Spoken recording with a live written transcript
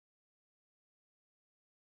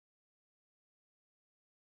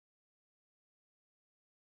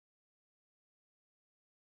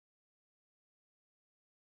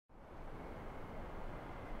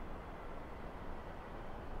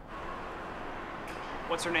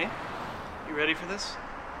What's her name? You ready for this?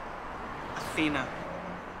 Athena.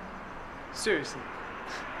 Seriously.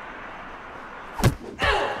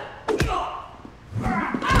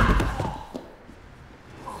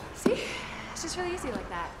 See? It's just really easy like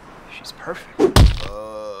that. She's perfect.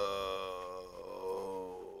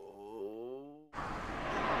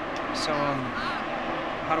 So,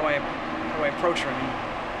 how do I approach her? I mean,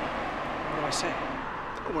 what do I say?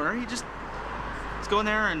 Don't worry, just let's go in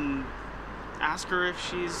there and ask her if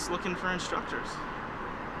she's looking for instructors.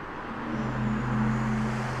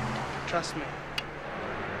 Trust me.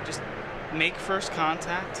 Just make first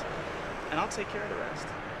contact, and I'll take care of the rest.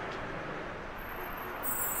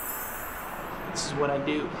 This is what I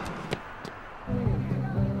do.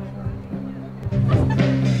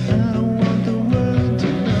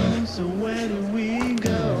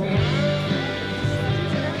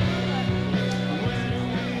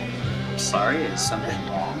 Sorry, is something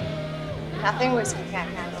wrong? Nothing whiskey can't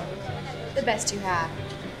handle. The best you have,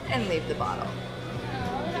 and leave the bottle.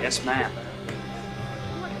 Yes, ma'am.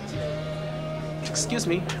 Excuse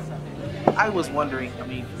me. I was wondering,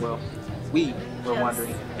 we were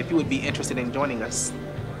wondering if you would be interested in joining us.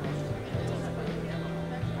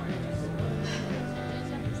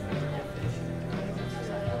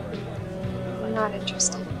 I'm not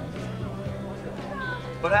interested.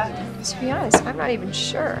 What happened? To be honest, I'm not even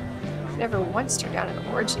sure. I've never once turned down an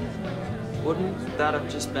orgy. Wouldn't that have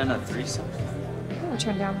just been a threesome? I never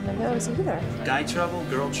turned down one of those either. Guy trouble,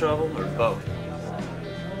 girl trouble, or both?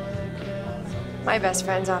 My best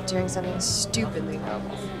friend's off doing something stupidly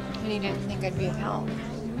noble, and he didn't think I'd be of help.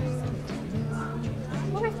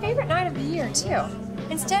 Well, my favorite night of the year, too.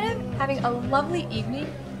 Instead of having a lovely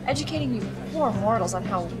evening educating you poor mortals on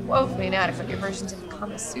how woefully inadequate your versions of the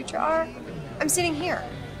Kama Sutra are, I'm sitting here,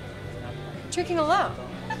 drinking alone,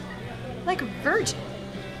 like a virgin.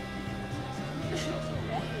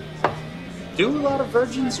 Do a lot of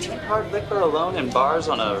virgins drink hard liquor alone in bars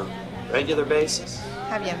on a regular basis?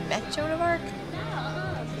 Have you met Joan of Arc?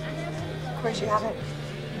 Of course you haven't.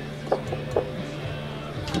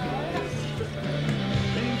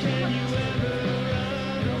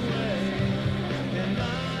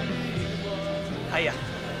 Hiya.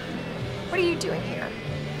 What are you doing here?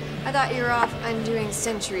 I thought you were off undoing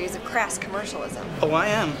centuries of crass commercialism. Oh, I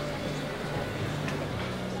am.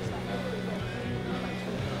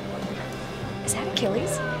 Is that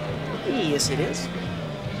Achilles? Yes, it is.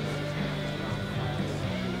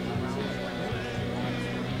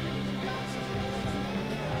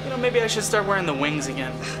 You know, maybe I should start wearing the wings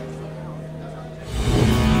again.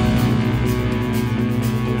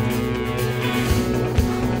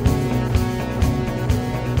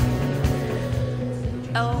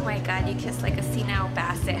 Oh my god, you kiss like a senile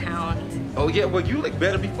basset hound. Oh yeah, well you look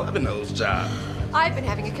better before the nose job. I've been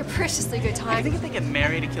having a capriciously good time. I think if they get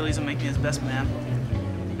married, Achilles will make me his best man.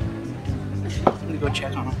 I'm gonna go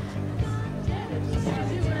check on him.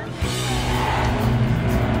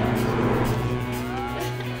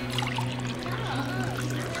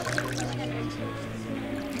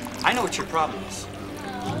 I know what your problem is.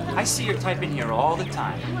 I see your type in here all the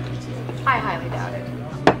time. I highly doubt it.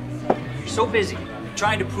 You're so busy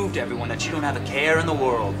trying to prove to everyone that you don't have a care in the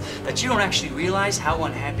world, that you don't actually realize how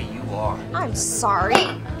unhappy you are. I'm sorry.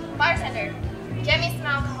 Bartender, get me some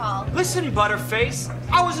alcohol. Listen, Butterface,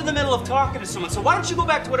 I was in the middle of talking to someone, so why don't you go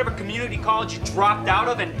back to whatever community college you dropped out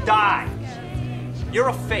of and die? You're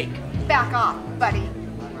a fake. Back off, buddy.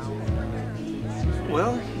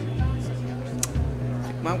 Well, I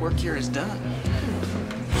think my work here is done.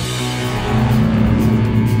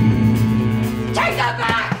 Take that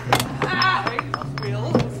back! I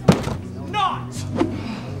will not!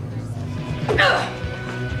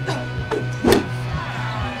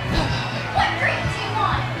 What drink do you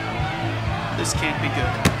want? This can't be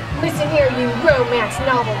good. Listen here, you romance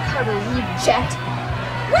novel cover reject.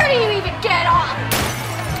 Where do you even get off?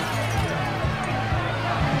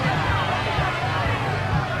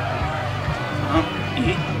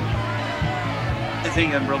 I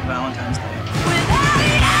think I broke Valentine's Day.